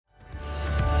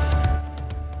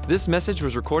This message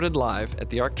was recorded live at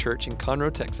the Ark Church in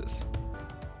Conroe, Texas.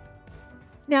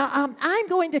 Now, I'm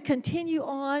going to continue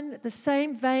on the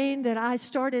same vein that I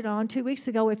started on 2 weeks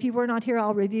ago. If you were not here,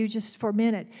 I'll review just for a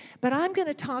minute. But I'm going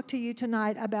to talk to you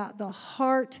tonight about the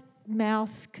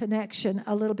heart-mouth connection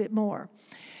a little bit more.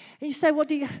 And you say, well,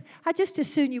 I just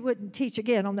as soon you wouldn't teach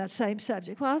again on that same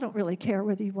subject. Well, I don't really care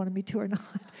whether you wanted me to or not.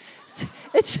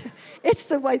 It's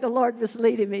the way the Lord was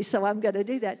leading me, so I'm going to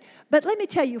do that. But let me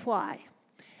tell you why.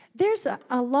 There's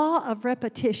a law of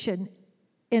repetition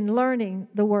in learning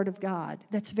the Word of God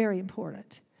that's very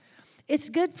important. It's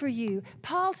good for you.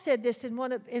 Paul said this in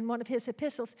one of his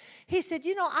epistles. He said,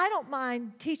 I don't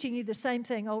mind teaching you the same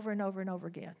thing over and over and over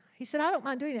again. He said, I don't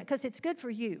mind doing that because it's good for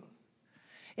you.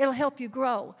 It'll help you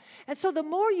grow. And so the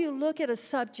more you look at a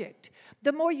subject,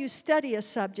 the more you study a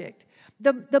subject,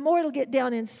 the more it'll get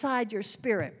down inside your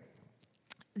spirit.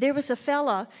 There was a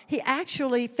fella, he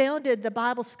actually founded the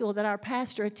Bible school that our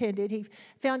pastor attended. He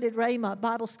founded Rhema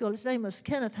Bible School. His name was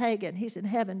Kenneth Hagin. He's in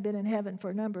heaven, been in heaven for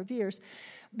a number of years.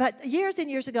 But years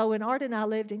and years ago, when Art and I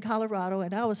lived in Colorado,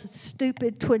 and I was a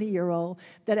stupid 20-year-old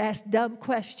that asked dumb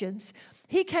questions,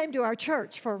 he came to our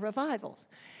church for a revival.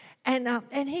 And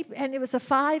it was a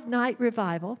 5-night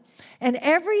revival. And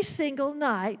every single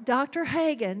night, Dr.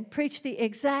 Hagin preached the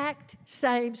exact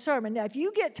same sermon. Now, if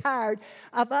you get tired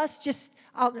of us just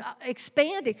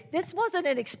expanding, this wasn't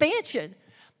an expansion.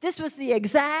 This was the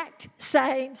exact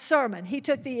same sermon. He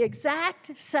took the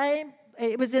exact same,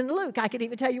 it was in Luke. I can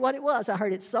even tell you what it was. I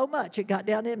heard it so much, it got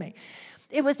down in me.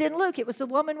 It was in Luke. It was the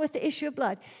woman with the issue of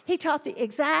blood. He taught the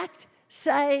exact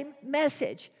same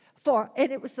message.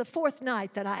 And it was the 4th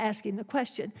night that I asked him the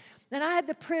question. And I had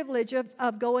the privilege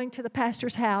of going to the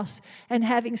pastor's house and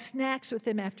having snacks with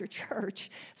him after church.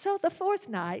 So the 4th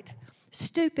night,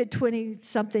 stupid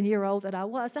 20-something-year-old that I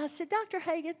was, I said, Dr.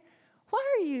 Hagin,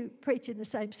 why are you preaching the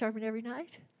same sermon every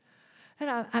night?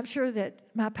 And I'm sure that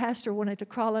my pastor wanted to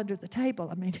crawl under the table.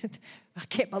 I mean, I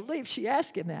can't believe she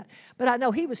asked him that. But I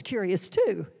know he was curious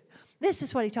too. This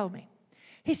is what he told me.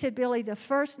 He said, Billie, the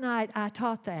first night I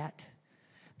taught that,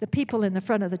 the people in the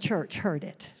front of the church heard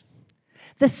it.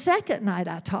 The second night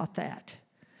I taught that,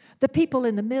 the people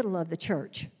in the middle of the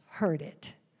church heard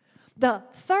it. The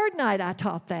third night I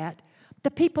taught that,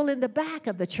 the people in the back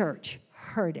of the church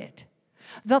heard it.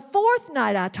 The 4th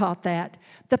night I taught that,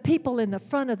 the people in the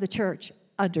front of the church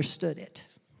understood it.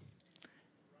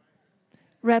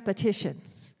 Repetition.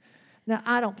 Now,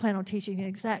 I don't plan on teaching the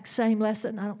exact same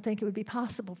lesson. I don't think it would be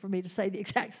possible for me to say the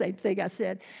exact same thing I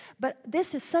said. But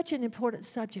this is such an important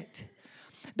subject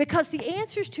because the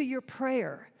answers to your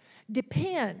prayer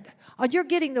depend on your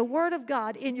getting the Word of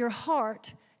God in your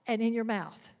heart and in your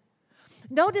mouth.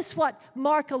 Notice what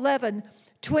Mark 11:20,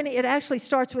 it actually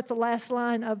starts with the last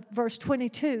line of verse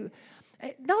 22.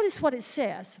 Notice what it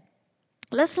says.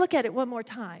 Let's look at it one more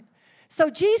time.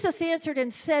 So Jesus answered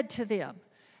and said to them,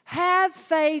 have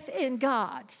faith in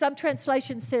God. Some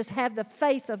translation says have the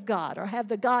faith of God or have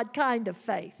the God kind of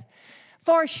faith.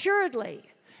 For assuredly,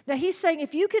 now he's saying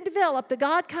if you can develop the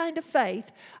God kind of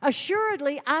faith,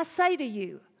 assuredly I say to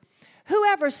you,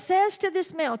 whoever says to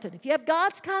this mountain, if you have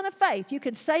God's kind of faith, you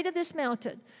can say to this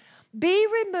mountain, be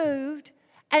removed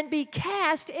and be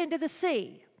cast into the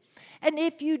sea. And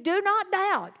if you do not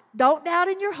doubt, don't doubt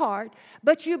in your heart,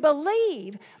 but you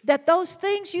believe that those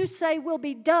things you say will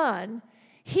be done,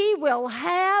 he will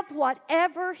have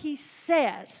whatever he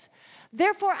says.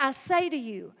 Therefore, I say to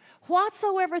you,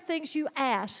 whatsoever things you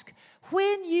ask,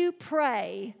 when you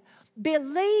pray,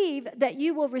 believe that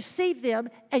you will receive them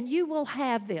and you will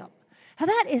have them. Now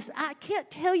I can't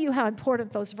tell you how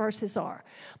important those verses are.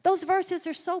 Those verses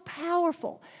are so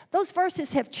powerful. Those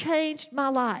verses have changed my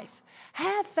life.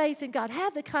 Have faith in God.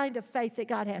 Have the kind of faith that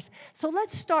God has. So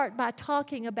let's start by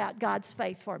talking about God's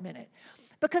faith for a minute.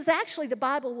 Because actually the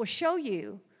Bible will show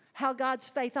you how God's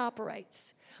faith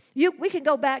operates. We can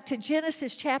go back to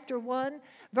Genesis chapter 1,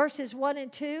 verses 1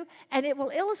 and 2, and it will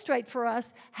illustrate for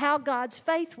us how God's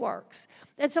faith works.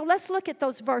 And so let's look at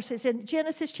those verses in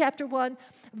Genesis chapter 1,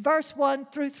 verse 1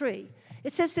 through 3.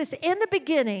 It says this, in the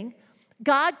beginning,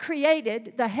 God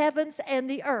created the heavens and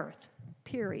the earth,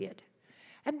 period.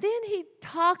 And then he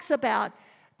talks about,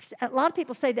 a lot of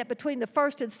people say that between the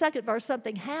first and second verse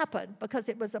something happened because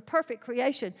it was a perfect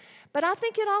creation. But I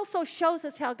think it also shows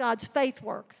us how God's faith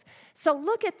works. So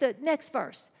look at the next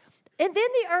verse. And then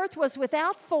the earth was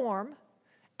without form,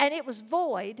 and it was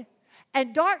void,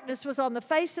 and darkness was on the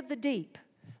face of the deep.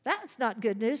 That's not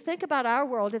good news. Think about our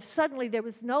world. If suddenly there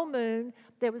was no moon,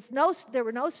 there were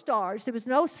no stars, there was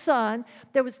no sun,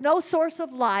 there was no source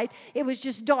of light, it was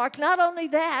just dark. Not only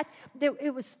that,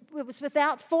 it was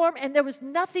without form, and there was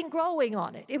nothing growing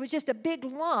on it. It was just a big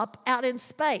lump out in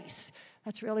space.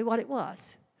 That's really what it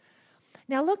was.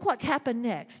 Now look what happened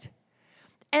next.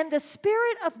 And the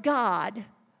Spirit of God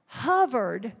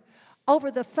hovered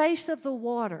over the face of the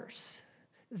waters.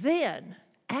 Then,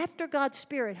 after God's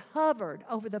Spirit hovered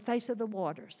over the face of the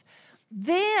waters,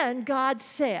 then God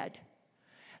said,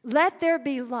 "Let there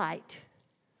be light."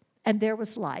 And there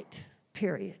was light,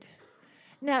 period.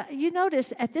 Now, you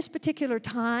notice at this particular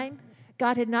time,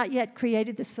 God had not yet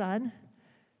created the sun.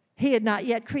 He had not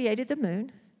yet created the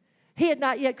moon. He had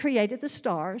not yet created the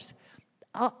stars.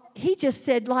 He just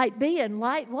said, "Light be," and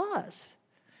light was.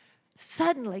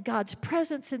 Suddenly, God's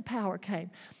presence and power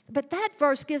came. But that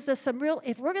verse gives us some real,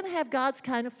 if we're going to have God's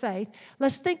kind of faith,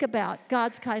 let's think about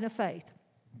God's kind of faith.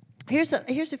 Here's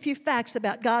a few facts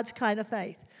about God's kind of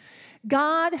faith.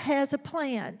 God has a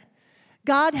plan.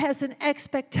 God has an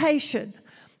expectation.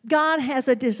 God has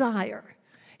a desire.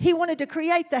 He wanted to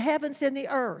create the heavens and the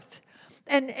earth.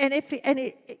 And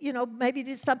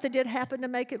maybe something did happen to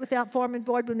make it without form and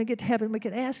void. When we get to heaven, we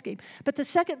can ask him. But the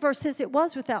second verse says it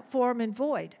was without form and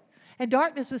void. And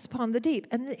darkness was upon the deep.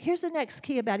 And here's the next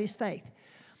key about his faith.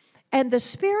 And the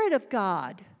Spirit of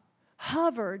God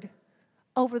hovered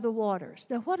over the waters.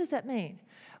 Now, what does that mean?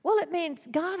 Well, it means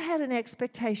God had an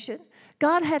expectation.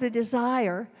 God had a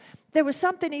desire. There was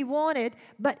something he wanted,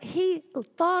 but he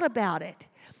thought about it.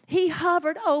 He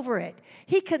hovered over it.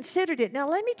 He considered it. Now,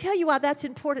 let me tell you why that's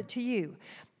important to you.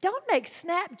 Don't make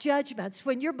snap judgments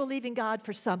when you're believing God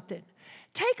for something.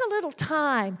 Take a little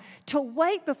time to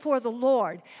wait before the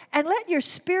Lord and let your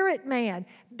spirit man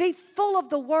be full of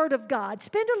the Word of God.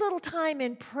 Spend a little time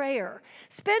in prayer.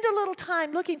 Spend a little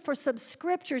time looking for some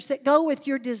scriptures that go with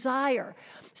your desire.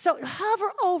 So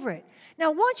hover over it.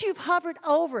 Now, once you've hovered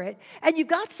over it and you've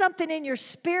got something in your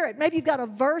spirit, maybe you've got a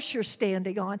verse you're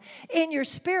standing on in your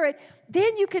spirit,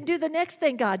 then you can do the next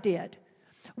thing God did.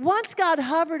 Once God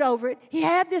hovered over it, he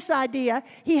had this idea,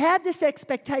 he had this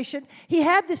expectation, he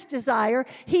had this desire,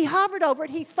 he hovered over it,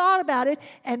 he thought about it,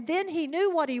 and then he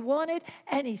knew what he wanted,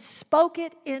 and he spoke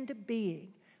it into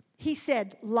being. He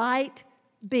said, "Light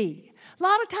be." A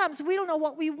lot of times we don't know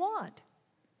what we want.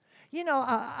 You know,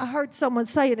 I heard someone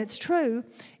say, and it's true,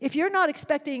 if you're not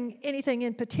expecting anything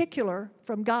in particular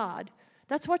from God,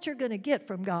 that's what you're going to get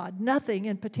from God, nothing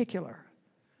in particular.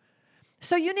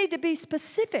 So you need to be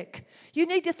specific. You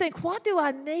need to think, what do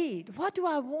I need? What do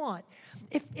I want?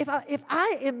 If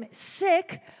I am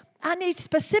sick, I need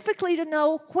specifically to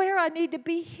know where I need to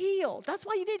be healed. That's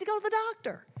why you need to go to the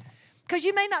doctor. Because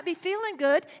you may not be feeling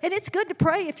good, and it's good to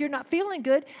pray if you're not feeling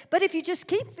good. But if you just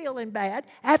keep feeling bad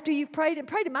after you've prayed and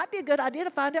prayed, it might be a good idea to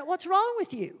find out what's wrong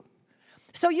with you.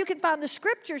 So you can find the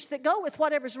scriptures that go with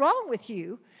whatever's wrong with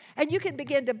you, and you can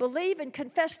begin to believe and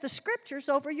confess the scriptures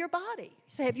over your body. You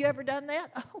say, have you ever done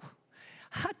that? Oh,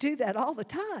 I do that all the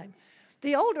time.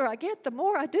 The older I get, the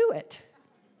more I do it.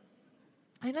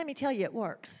 And let me tell you, it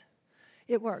works.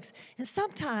 It works. And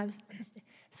sometimes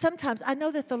I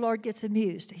know that the Lord gets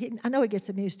amused. I know he gets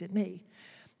amused at me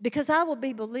because I will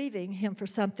be believing him for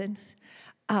something.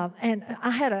 And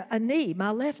I had a knee,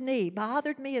 my left knee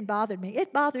bothered me.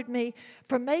 It bothered me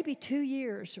for maybe 2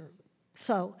 years or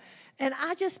so. And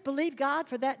I just believed God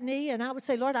for that knee. And I would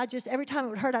say, Lord, every time it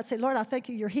would hurt, I'd say, Lord, I thank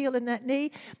you, you're healing that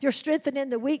knee. You're strengthening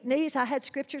the weak knees. I had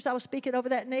scriptures I was speaking over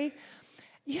that knee.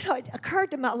 You know, it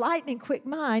occurred to my lightning quick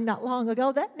mind not long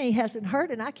ago, that knee hasn't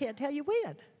hurt, and I can't tell you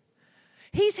when.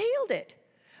 He's healed it.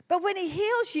 But when he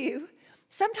heals you,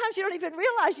 sometimes you don't even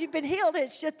realize you've been healed.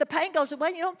 It's just the pain goes away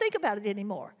and you don't think about it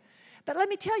anymore. But let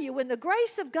me tell you, when the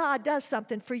grace of God does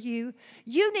something for you,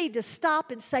 you need to stop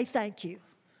and say thank you.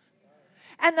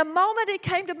 And the moment it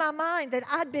came to my mind that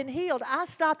I'd been healed, I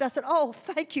stopped. I said, oh,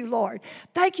 thank you, Lord.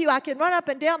 Thank you. I can run up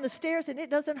and down the stairs and it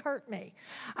doesn't hurt me.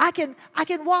 I can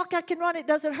walk, I can run, it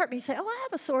doesn't hurt me. You say, oh, I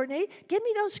have a sore knee. Give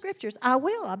me those scriptures. I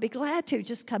will. I'll be glad to.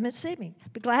 Just come and see me.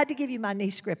 I'll be glad to give you my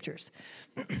knee scriptures.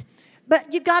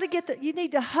 But you got to you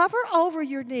need to hover over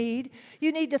your need.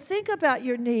 You need to think about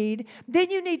your need. Then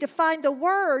you need to find the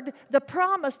word, the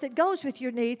promise that goes with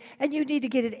your need, and you need to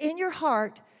get it in your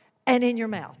heart and in your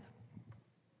mouth.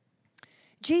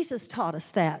 Jesus taught us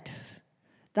that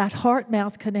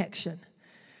heart-mouth connection.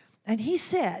 And he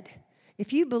said,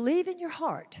 if you believe in your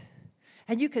heart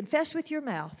and you confess with your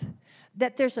mouth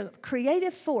that there's a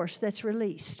creative force that's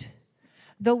released,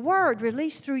 the word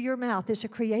released through your mouth is a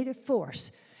creative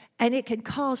force, and it can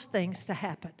cause things to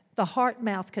happen. The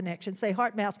heart-mouth connection. Say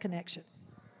heart-mouth connection.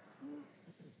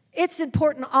 It's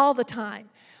important all the time,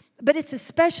 but it's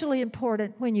especially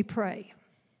important when you pray.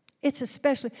 It's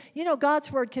especially,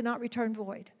 God's word cannot return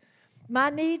void. My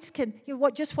needs can,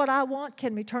 just what I want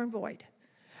can return void.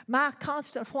 My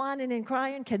constant whining and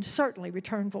crying can certainly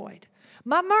return void.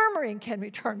 My murmuring can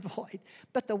return void,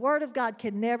 but the word of God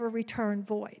can never return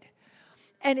void.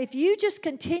 And if you just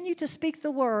continue to speak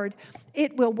the word,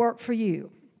 it will work for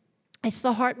you. It's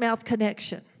the heart-mouth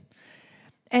connection.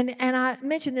 And I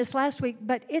mentioned this last week,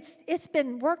 but it's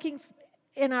been working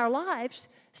in our lives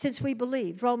since we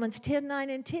believed. Romans 10, 9,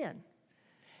 and 10.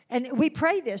 And we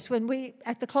pray this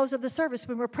at the close of the service,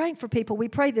 when we're praying for people, we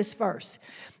pray this verse.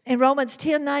 In Romans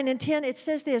 10, 9, and 10, it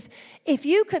says this: if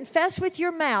you confess with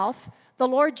your mouth the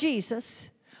Lord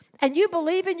Jesus, and you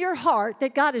believe in your heart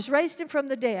that God has raised him from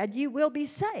the dead, you will be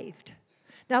saved.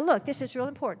 Now look, this is real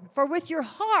important. For with your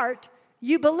heart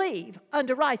you believe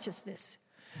unto righteousness,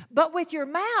 but with your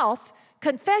mouth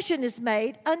confession is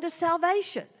made unto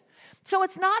salvation. So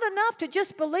it's not enough to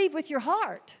just believe with your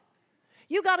heart.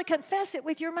 You got to confess it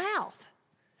with your mouth.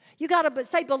 You got to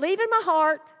say, believe in my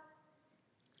heart.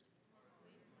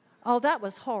 Oh, that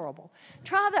was horrible.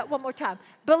 Try that one more time.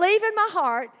 Believe in my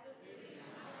heart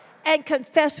and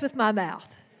confess with my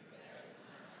mouth.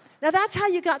 Now, that's how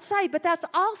you got saved, but that's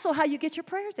also how you get your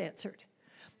prayers answered.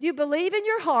 You believe in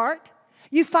your heart.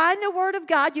 You find the word of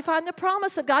God. You find the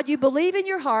promise of God. You believe in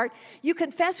your heart. You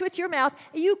confess with your mouth.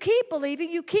 You keep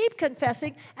believing. You keep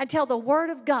confessing until the word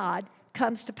of God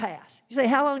comes to pass. You say,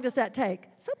 how long does that take?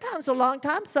 Sometimes a long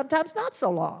time, sometimes not so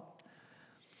long.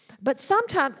 But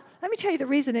sometimes, let me tell you the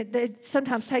reason it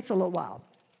sometimes takes a little while.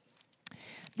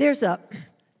 There's a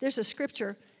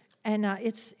scripture, and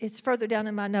it's further down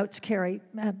in my notes, Carrie,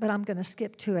 but I'm going to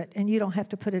skip to it, and you don't have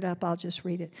to put it up. I'll just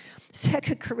read it.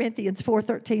 2 Corinthians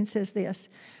 4:13 says this: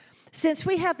 since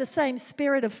we have the same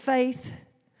spirit of faith,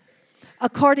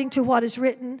 according to what is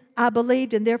written, I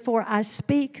believed and therefore I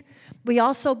speak. We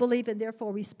also believe and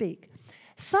therefore we speak.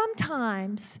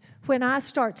 Sometimes when I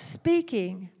start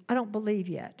speaking, I don't believe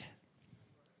yet.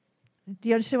 Do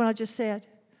you understand what I just said?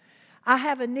 I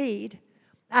have a need.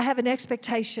 I have an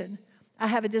expectation. I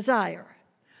have a desire.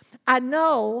 I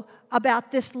know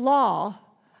about this law.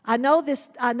 I know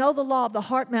the law of the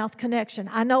heart-mouth connection.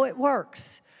 I know it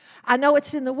works. I know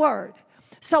it's in the Word.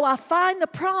 So I find the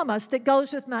promise that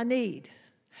goes with my need.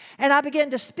 And I begin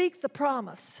to speak the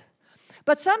promise.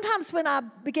 But sometimes when I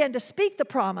begin to speak the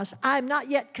promise, I'm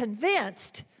not yet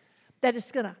convinced that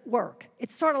it's going to work.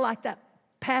 It's sort of like that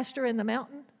pastor in the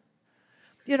mountain.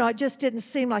 It just didn't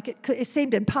seem like it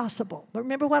seemed impossible. But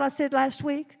remember what I said last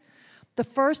week? The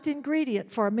first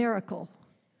ingredient for a miracle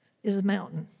is a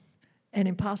mountain, an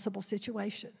impossible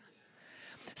situation.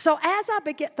 So as I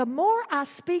begin, the more I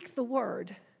speak the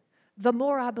word, the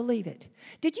more I believe it.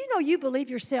 Did you know you believe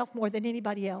yourself more than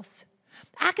anybody else?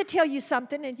 I could tell you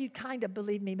something and you'd kind of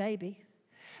believe me maybe.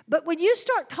 But when you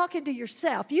start talking to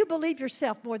yourself, you believe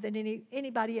yourself more than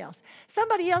anybody else.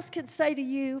 Somebody else can say to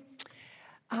you,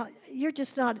 you're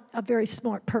just not a very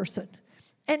smart person.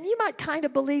 And you might kind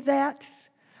of believe that.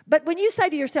 But when you say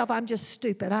to yourself, I'm just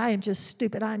stupid, I am just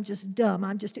stupid, I'm just dumb,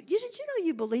 did you know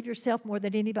you believe yourself more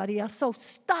than anybody else? So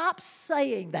stop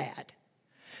saying that.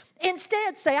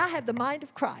 Instead, say, I have the mind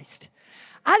of Christ.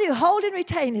 I do hold and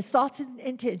retain his thoughts and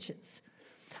intentions.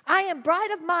 I am bright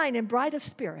of mind and bright of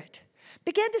spirit.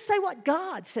 Begin to say what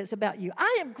God says about you.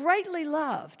 I am greatly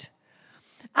loved.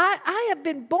 I have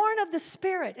been born of the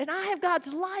Spirit, and I have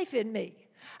God's life in me.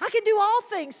 I can do all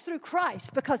things through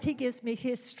Christ because he gives me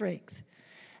his strength.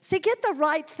 See, get the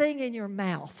right thing in your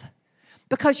mouth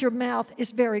because your mouth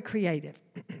is very creative.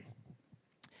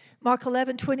 Mark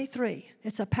 11:23.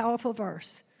 It's a powerful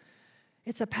verse.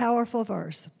 It's a powerful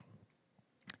verse.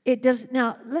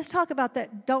 Now, let's talk about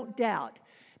that don't doubt,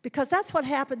 because that's what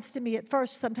happens to me at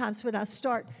first sometimes when I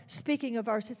start speaking a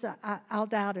verse. I'll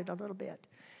doubt it a little bit.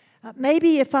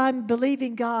 Maybe if I'm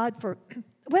believing God for,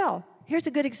 well, here's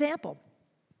a good example.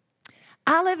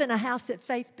 I live in a house that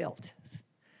Faith built.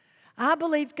 I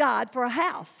believed God for a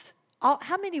house.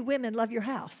 How many women love your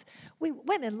house?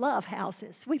 Women love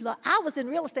houses. I was in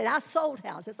real estate. I sold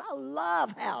houses. I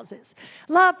love houses.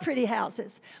 Love pretty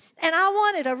houses. And I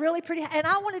wanted a really pretty, and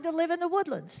I wanted to live in the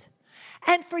Woodlands.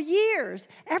 And for years,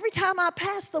 every time I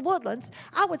passed the Woodlands,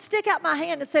 I would stick out my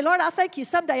hand and say, Lord, I thank you.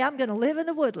 Someday I'm going to live in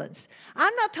the Woodlands.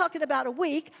 I'm not talking about a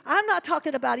week. I'm not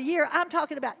talking about a year. I'm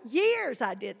talking about years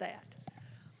I did that.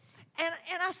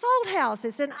 And I sold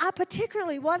houses, and I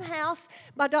particularly, one house,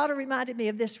 my daughter reminded me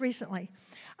of this recently.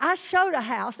 I showed a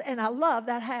house, and I loved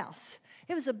that house.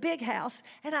 It was a big house,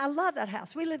 and I loved that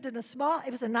house. We lived in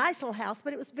it was a nice little house,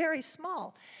 but it was very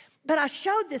small. But I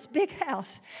showed this big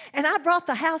house, and I brought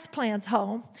the house plans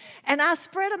home, and I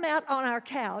spread them out on our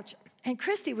couch, and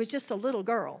Christy was just a little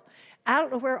girl. I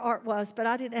don't know where Art was, but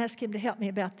I didn't ask him to help me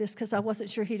about this because I wasn't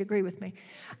sure he'd agree with me.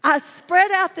 I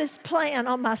spread out this plan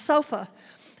on my sofa,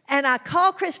 and I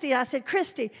called Christy. I said,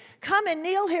 Christy, come and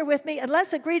kneel here with me, and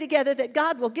let's agree together that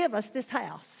God will give us this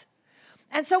house.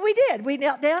 And so we did. We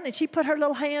knelt down, and she put her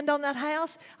little hand on that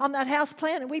house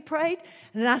plan, and we prayed.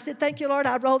 And I said, thank you, Lord.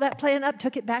 I rolled that plan up,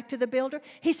 took it back to the builder.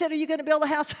 He said, are you going to build a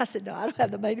house? I said, no, I don't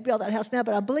have the money to build that house now,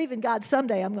 but I believe in God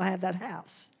someday I'm going to have that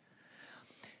house.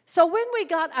 So when we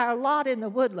got our lot in the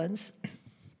Woodlands,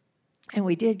 and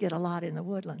we did get a lot in the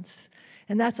Woodlands,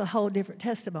 and that's a whole different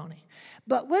testimony.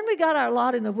 But when we got our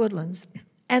lot in the Woodlands,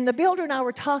 and the builder and I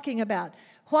were talking about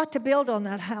what to build on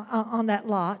that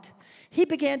lot, he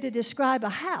began to describe a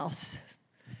house.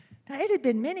 Now, it had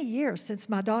been many years since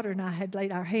my daughter and I had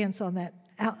laid our hands on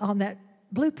that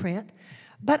blueprint,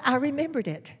 but I remembered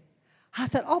it. I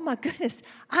thought, oh my goodness,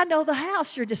 I know the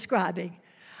house you're describing.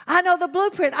 I know the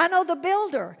blueprint. I know the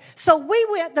builder. So we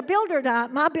went,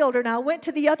 my builder and I went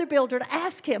to the other builder to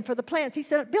ask him for the plans. He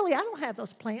said, Billie, I don't have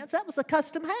those plans. That was a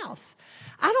custom house.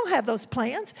 I don't have those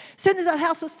plans. As soon as that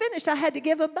house was finished, I had to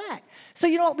give them back. So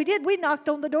you know what we did? We knocked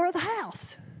on the door of the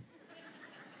house.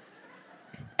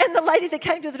 And the lady that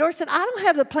came to the door said, I don't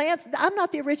have the plans. I'm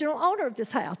not the original owner of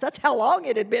this house. That's how long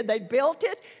it had been. They built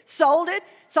it, sold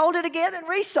it again, and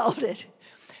resold it.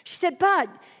 She said, Bud,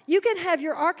 you can have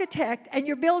your architect and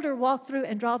your builder walk through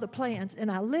and draw the plans,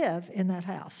 and I live in that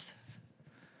house.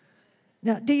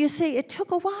 Now, do you see? It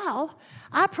took a while.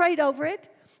 I prayed over it.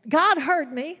 God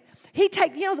heard me.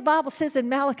 The Bible says in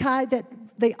Malachi that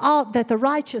the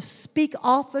righteous speak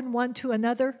often one to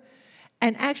another.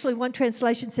 And actually, one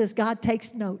translation says God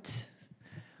takes notes.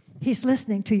 He's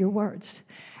listening to your words.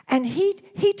 And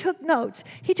he took notes.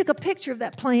 He took a picture of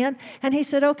that plan, and he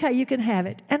said, okay, you can have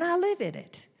it. And I live in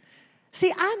it.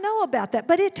 See, I know about that,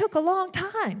 but it took a long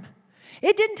time.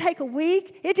 It didn't take a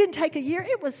week. It didn't take a year.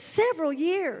 It was several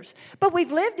years. But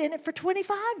we've lived in it for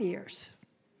 25 years.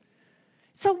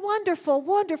 It's a wonderful,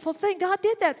 wonderful thing. God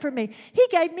did that for me. He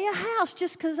gave me a house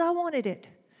just because I wanted it.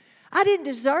 I didn't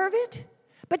deserve it.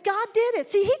 But God did it.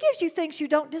 See, He gives you things you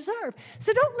don't deserve.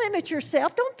 So don't limit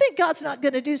yourself. Don't think God's not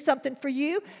going to do something for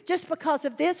you just because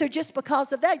of this or just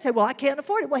because of that. You say, well, I can't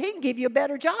afford it. Well, He can give you a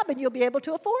better job and you'll be able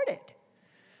to afford it.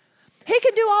 He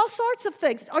can do all sorts of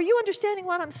things. Are you understanding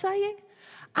what I'm saying?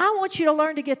 I want you to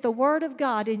learn to get the Word of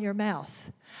God in your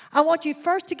mouth. I want you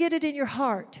first to get it in your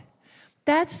heart.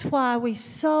 That's why we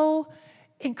so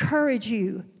encourage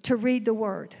you to read the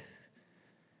Word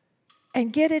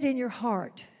and get it in your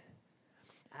heart.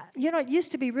 You know, it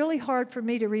used to be really hard for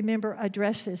me to remember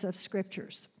addresses of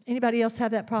scriptures. Anybody else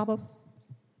have that problem?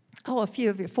 Oh, a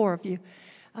few of you, 4 of you.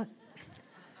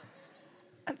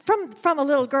 From a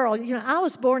little girl, I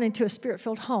was born into a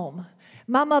spirit-filled home.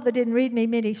 My mother didn't read me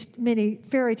many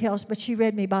fairy tales, but she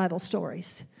read me Bible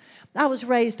stories. I was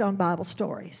raised on Bible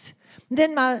stories.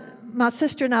 Then my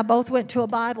sister and I both went to a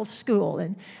Bible school,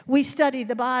 and we studied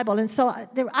the Bible. And so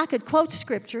I could quote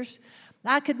scriptures.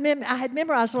 I had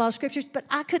memorized a lot of scriptures, but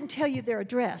I couldn't tell you their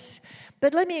address.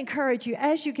 But let me encourage you,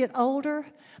 as you get older,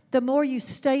 the more you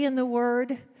stay in the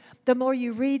Word, the more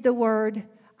you read the Word,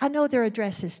 I know their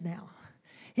addresses now.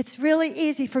 It's really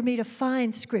easy for me to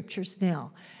find scriptures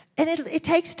now. And it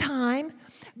takes time.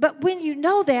 But when you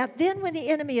know that, then when the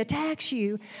enemy attacks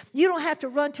you, you don't have to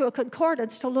run to a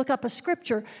concordance to look up a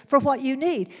scripture for what you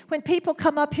need. When people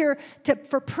come up here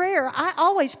for prayer, I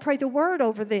always pray the Word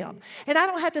over them. And I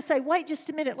don't have to say, wait just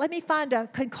a minute, let me find a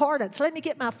concordance. Let me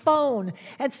get my phone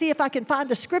and see if I can find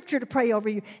a scripture to pray over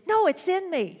you. No, it's in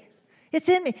me. It's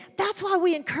in me. That's why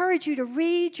we encourage you to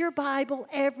read your Bible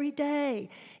every day.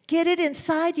 Get it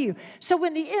inside you. So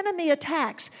when the enemy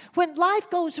attacks, when life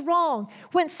goes wrong,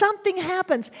 when something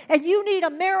happens and you need a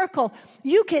miracle,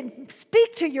 you can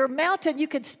speak to your mountain. You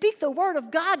can speak the Word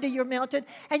of God to your mountain,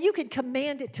 and you can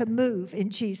command it to move in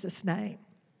Jesus' name.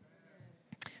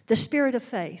 The spirit of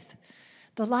faith,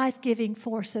 the life-giving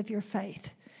force of your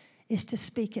faith, is to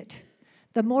speak it.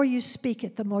 The more you speak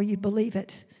it, the more you believe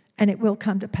it, and it will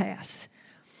come to pass.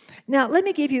 Now, let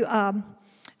me give you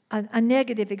a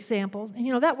negative example.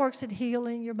 That works in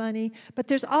healing your money, but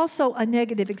there's also a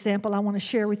negative example I want to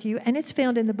share with you, and it's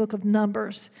found in the book of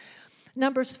Numbers.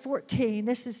 Numbers 14.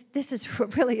 This is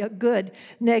really a good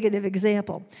negative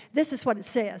example. This is what it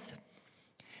says.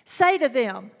 Say to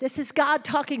them, this is God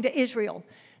talking to Israel.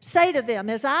 Say to them,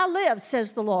 as I live,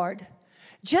 says the Lord,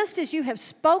 just as you have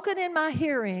spoken in my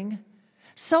hearing,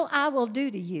 so I will do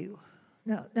to you.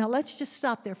 Now let's just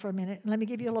stop there for a minute and let me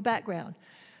give you a little background.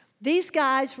 These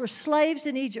guys were slaves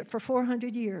in Egypt for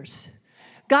 400 years.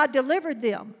 God delivered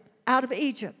them out of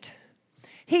Egypt.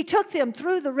 He took them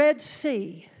through the Red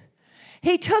Sea.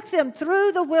 He took them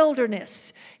through the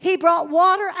wilderness. He brought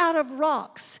water out of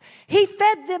rocks. He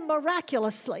fed them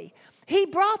miraculously. He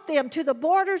brought them to the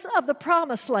borders of the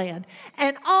promised land.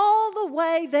 And all the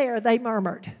way there, they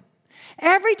murmured.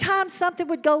 Every time something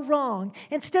would go wrong,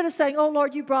 instead of saying, oh,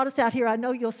 Lord, you brought us out here. I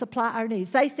know you'll supply our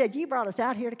needs. They said, you brought us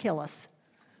out here to kill us.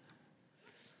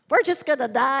 We're just going to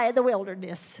die in the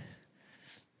wilderness.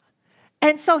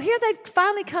 And so here they've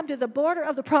finally come to the border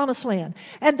of the promised land.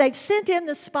 And they've sent in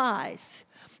the spies.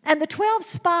 And the 12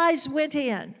 spies went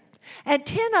in. And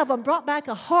 10 of them brought back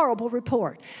a horrible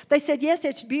report. They said, yes,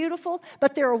 it's beautiful,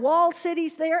 but there are walled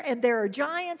cities there, and there are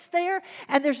giants there,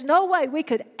 and there's no way we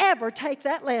could ever take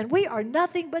that land. We are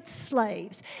nothing but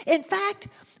slaves. In fact,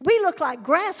 we look like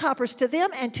grasshoppers to them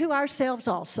and to ourselves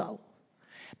also.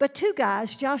 But 2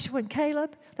 guys, Joshua and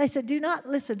Caleb, they said, do not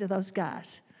listen to those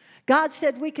guys. God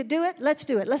said we could do it. Let's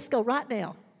do it. Let's go right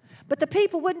now. But the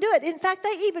people wouldn't do it. In fact,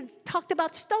 they even talked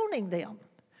about stoning them.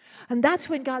 And that's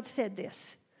when God said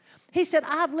this. He said,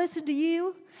 I've listened to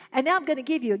you, and now I'm going to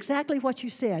give you exactly what you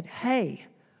said. Hey,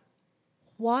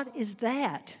 what is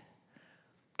that?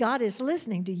 God is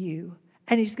listening to you,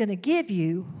 and he's going to give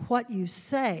you what you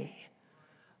say.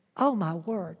 Oh, my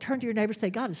word. Turn to your neighbor and say,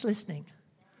 God is listening.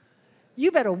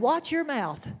 You better watch your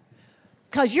mouth,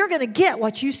 because you're going to get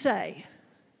what you say.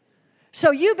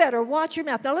 So you better watch your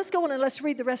mouth. Now, let's go on and let's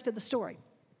read the rest of the story.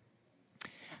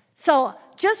 So,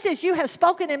 just as you have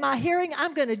spoken in my hearing,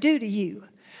 I'm going to do to you.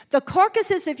 The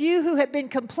carcasses of you who have been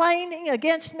complaining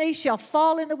against me shall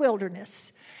fall in the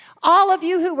wilderness. All of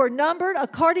you who were numbered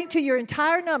according to your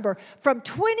entire number, from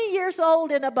 20 years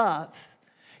old and above,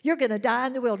 you're going to die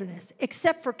in the wilderness,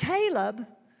 except for Caleb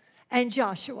and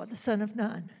Joshua, the son of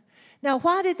Nun. Now,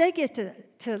 why did they get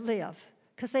to live?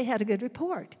 Because they had a good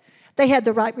report. They had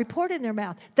the right report in their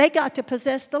mouth. They got to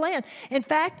possess the land. In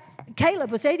fact,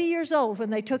 Caleb was 80 years old when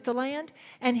they took the land,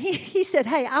 and he said,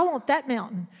 hey, I want that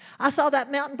mountain. I saw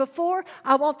that mountain before.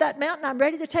 I want that mountain. I'm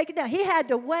ready to take it down. He had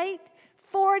to wait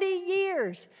 40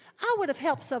 years. I would have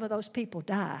helped some of those people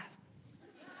die.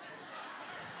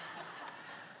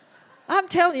 I'm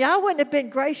telling you, I wouldn't have been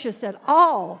gracious at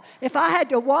all if I had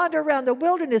to wander around the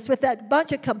wilderness with that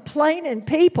bunch of complaining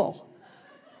people.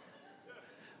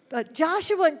 But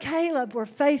Joshua and Caleb were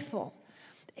faithful.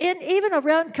 Even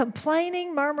around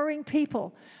complaining, murmuring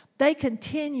people, they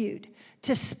continued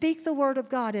to speak the word of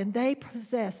God, and they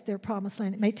possessed their promised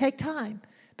land. It may take time,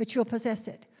 but you'll possess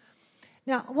it.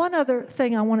 Now, one other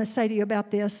thing I want to say to you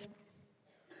about this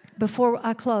before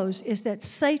I close is that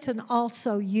Satan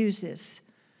also uses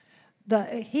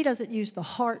he doesn't use the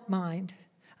heart-mind,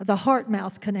 the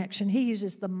heart-mouth connection. He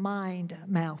uses the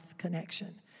mind-mouth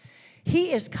connection.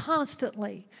 He is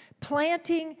constantly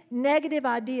planting negative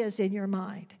ideas in your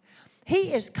mind.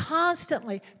 He is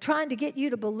constantly trying to get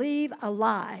you to believe a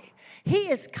lie. He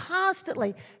is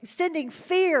constantly sending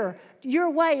fear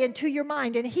your way into your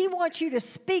mind, and he wants you to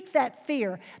speak that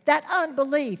fear, that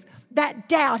unbelief, that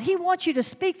doubt. He wants you to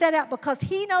speak that out because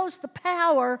he knows the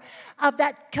power of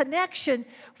that connection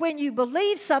when you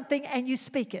believe something and you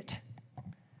speak it.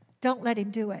 Don't let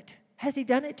him do it. Has he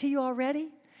done it to you already?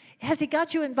 Has he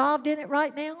got you involved in it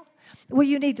right now? Well,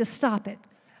 you need to stop it.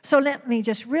 So let me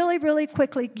just really, really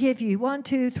quickly give you 1,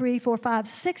 2, 3, 4, 5,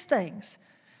 6 things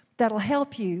that'll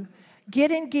help you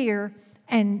get in gear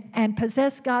and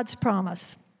possess God's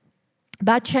promise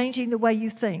by changing the way you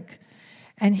think.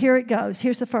 And here it goes.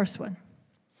 Here's the first one.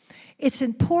 It's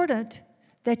important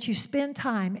that you spend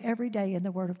time every day in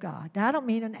the Word of God. Now, I don't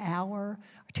mean an hour or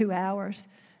 2 hours.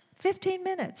 15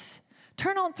 minutes.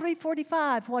 Turn on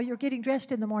 345 while you're getting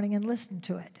dressed in the morning and listen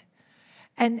to it.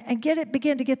 And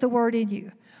begin to get the Word in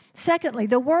you. Secondly,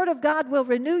 the Word of God will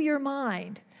renew your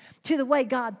mind to the way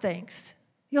God thinks.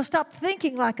 You'll stop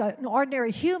thinking like an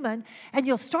ordinary human, and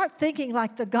you'll start thinking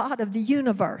like the God of the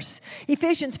universe.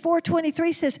 Ephesians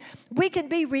 4:23 says, we can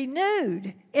be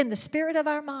renewed in the spirit of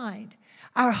our mind,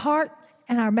 our heart,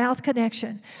 and our mouth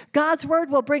connection. God's Word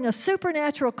will bring a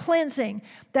supernatural cleansing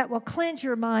that will cleanse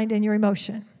your mind and your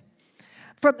emotion.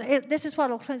 This is what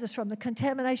will cleanse us from the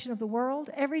contamination of the world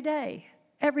every day.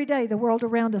 Every day, the world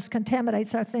around us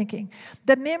contaminates our thinking.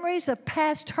 The memories of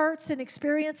past hurts and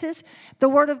experiences, the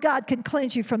Word of God can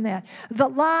cleanse you from that. The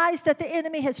lies that the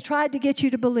enemy has tried to get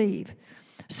you to believe.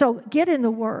 So get in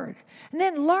the Word. And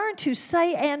then learn to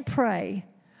say and pray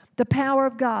the power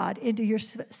of God into your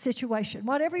situation.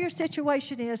 Whatever your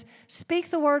situation is,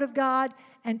 speak the Word of God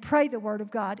and pray the Word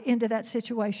of God into that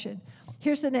situation.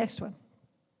 Here's the next one.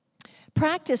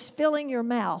 Practice filling your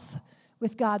mouth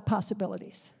with God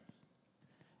possibilities.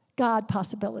 God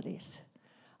possibilities.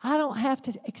 I don't have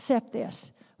to accept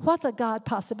this. What's a God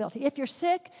possibility? If you're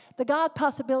sick, the God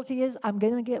possibility is I'm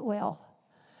going to get well.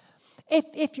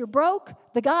 If you're broke,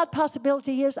 the God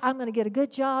possibility is I'm going to get a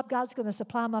good job. God's going to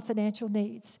supply my financial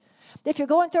needs. If you're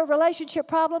going through a relationship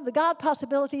problem, the God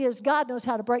possibility is God knows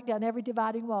how to break down every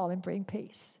dividing wall and bring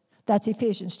peace. That's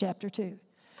Ephesians chapter 2.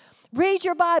 Read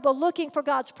your Bible looking for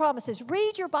God's promises.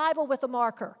 Read your Bible with a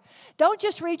marker. Don't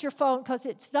just read your phone because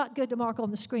it's not good to mark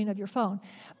on the screen of your phone.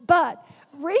 But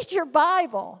read your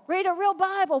Bible. Read a real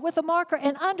Bible with a marker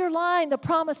and underline the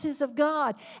promises of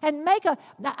God. And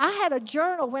I had a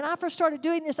journal. When I first started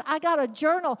doing this, I got a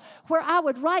journal where I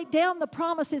would write down the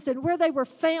promises and where they were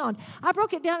found. I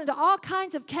broke it down into all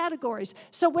kinds of categories.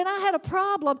 So when I had a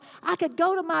problem, I could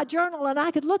go to my journal and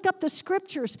I could look up the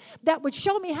scriptures that would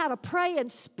show me how to pray and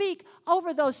speak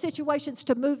over those situations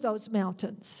to move those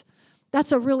mountains.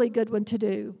 That's a really good one to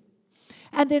do.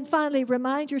 And then finally,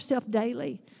 remind yourself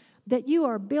daily that you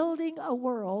are building a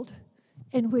world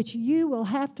in which you will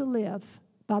have to live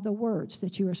by the words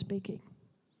that you are speaking.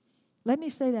 Let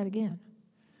me say that again.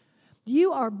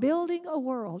 You are building a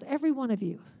world, every one of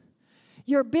you.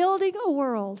 You're building a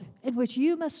world in which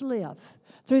you must live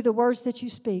through the words that you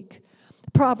speak.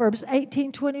 Proverbs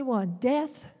 18:21,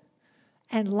 death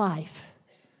and life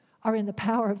are in the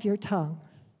power of your tongue.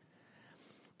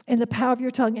 In the power of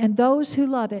your tongue. And those who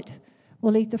love it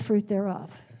will eat the fruit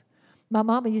thereof. My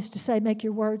mama used to say, make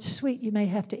your words sweet, you may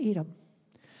have to eat them.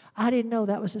 I didn't know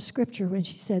that was a scripture when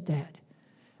she said that.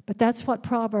 But that's what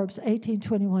Proverbs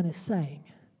 18:21 is saying.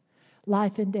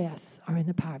 Life and death are in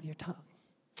the power of your tongue.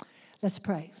 Let's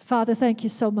pray. Father, thank you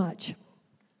so much.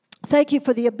 Thank you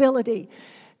for the ability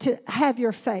to have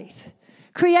your faith.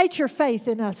 Create your faith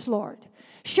in us, Lord.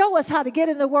 Show us how to get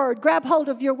in the Word, grab hold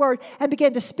of your Word, and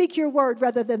begin to speak your Word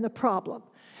rather than the problem.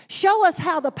 Show us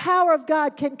how the power of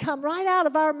God can come right out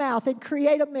of our mouth and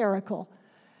create a miracle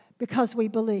because we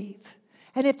believe.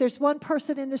 And if there's one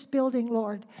person in this building,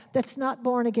 Lord, that's not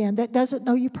born again, that doesn't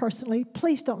know you personally,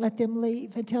 please don't let them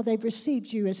leave until they've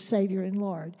received you as Savior and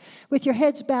Lord. With your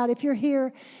heads bowed, if you're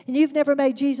here and you've never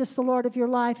made Jesus the Lord of your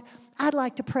life, I'd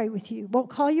like to pray with you. Won't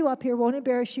call you up here, won't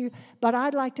embarrass you, but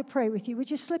I'd like to pray with you. Would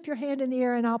you slip your hand in the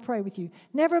air and I'll pray with you?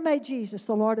 Never made Jesus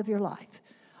the Lord of your life.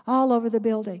 All over the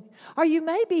building. Or you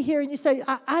may be here and you say,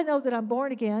 I know that I'm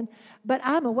born again, but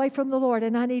I'm away from the Lord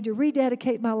and I need to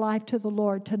rededicate my life to the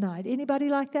Lord tonight. Anybody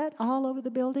like that? All over the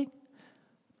building?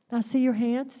 I see your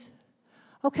hands.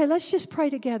 Okay, let's just pray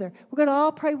together. We're going to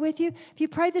all pray with you. If you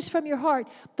pray this from your heart,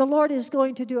 the Lord is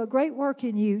going to do a great work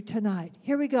in you tonight.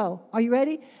 Here we go. Are you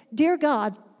ready? Dear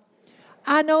God,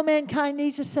 I know mankind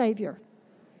needs a Savior,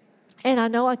 and I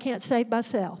know I can't save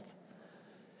myself.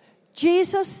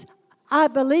 Jesus, I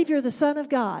believe you're the Son of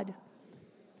God.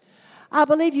 I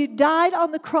believe you died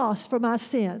on the cross for my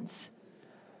sins,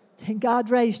 and God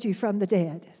raised you from the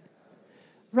dead.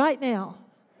 Right now,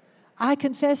 I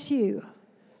confess you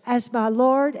as my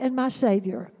Lord and my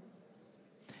Savior,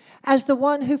 as the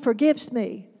one who forgives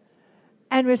me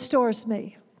and restores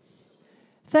me.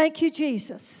 Thank you,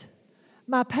 Jesus.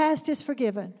 My past is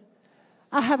forgiven.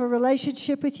 I have a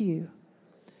relationship with you.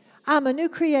 I'm a new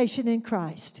creation in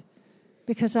Christ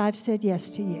because I've said yes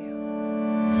to you.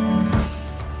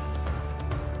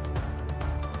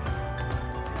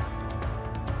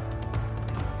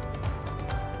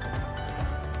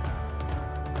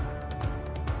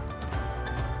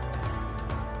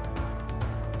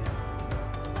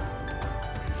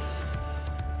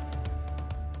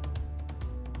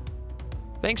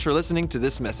 Thanks for listening to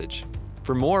this message.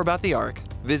 For more about the Ark,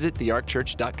 visit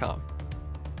thearkchurch.com.